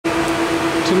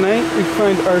we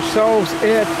find ourselves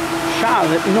at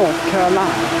Charlotte, North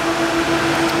Carolina.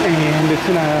 And it's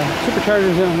in a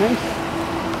Superchargers in a nice,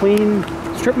 clean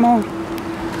strip mall.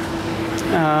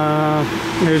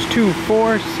 There's 2,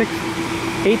 4, 6,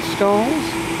 8 stalls,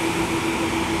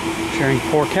 sharing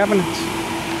 4 cabinets.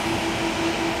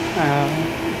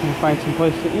 You can find some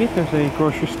place to eat. There's a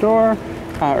grocery store.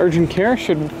 Urgent care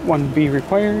should one be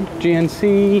required.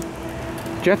 GNC,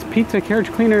 Jets Pizza,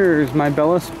 Carriage Cleaners, My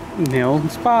Bella's Nail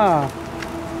and Spa,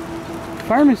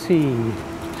 Pharmacy,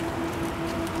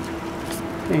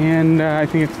 and I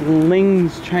think it's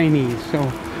Leng's Chinese. So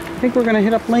I think we're gonna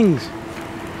hit up Leng's.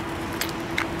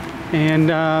 And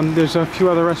there's a few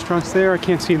other restaurants there. I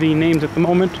can't see the names at the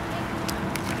moment,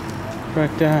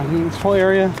 but this whole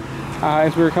area,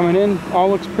 as we were coming in, all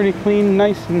looks pretty clean,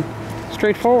 nice, and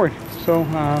straightforward. So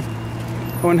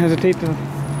don't hesitate to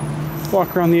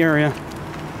walk around the area.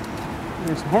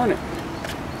 There's a hornet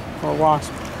or a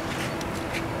wasp.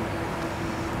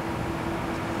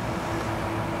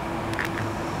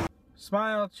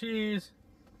 Smile, cheese.